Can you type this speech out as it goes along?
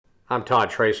I'm Todd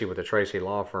Tracy with the Tracy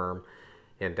Law Firm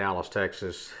in Dallas,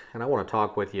 Texas, and I want to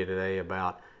talk with you today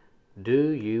about, do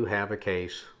you have a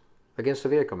case against the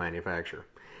vehicle manufacturer?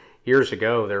 Years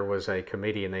ago, there was a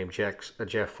comedian named Jeff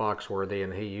Foxworthy,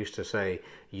 and he used to say,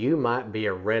 "You might be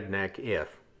a redneck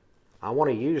if." I want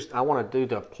to do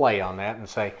the play on that and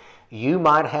say, you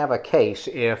might have a case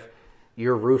if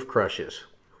your roof crushes,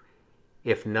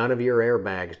 if none of your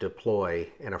airbags deploy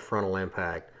in a frontal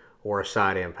impact or a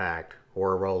side impact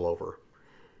or a rollover.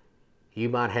 You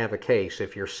might have a case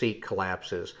if your seat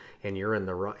collapses and you're in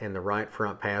the right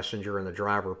front passenger in the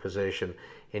driver position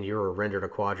and you're rendered a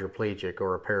quadriplegic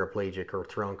or a paraplegic or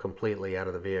thrown completely out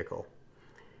of the vehicle.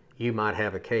 You might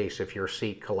have a case if your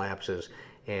seat collapses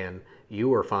and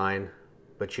you are fine,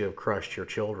 but you have crushed your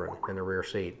children in the rear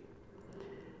seat.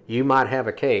 You might have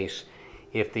a case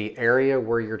if the area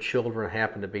where your children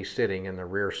happen to be sitting in the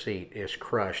rear seat is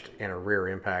crushed in a rear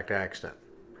impact accident.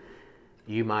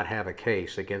 You might have a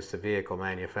case against the vehicle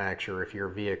manufacturer if your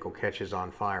vehicle catches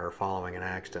on fire following an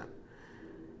accident.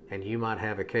 And you might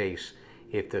have a case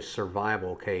if the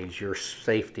survival cage, your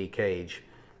safety cage,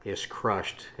 is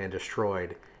crushed and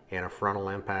destroyed in a frontal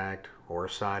impact or a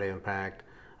side impact,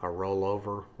 a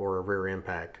rollover, or a rear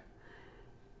impact.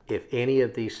 If any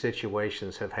of these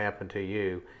situations have happened to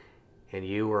you and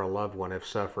you or a loved one have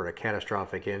suffered a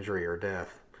catastrophic injury or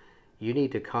death, you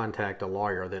need to contact a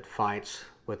lawyer that fights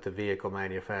with the vehicle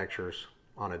manufacturers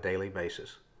on a daily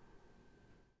basis.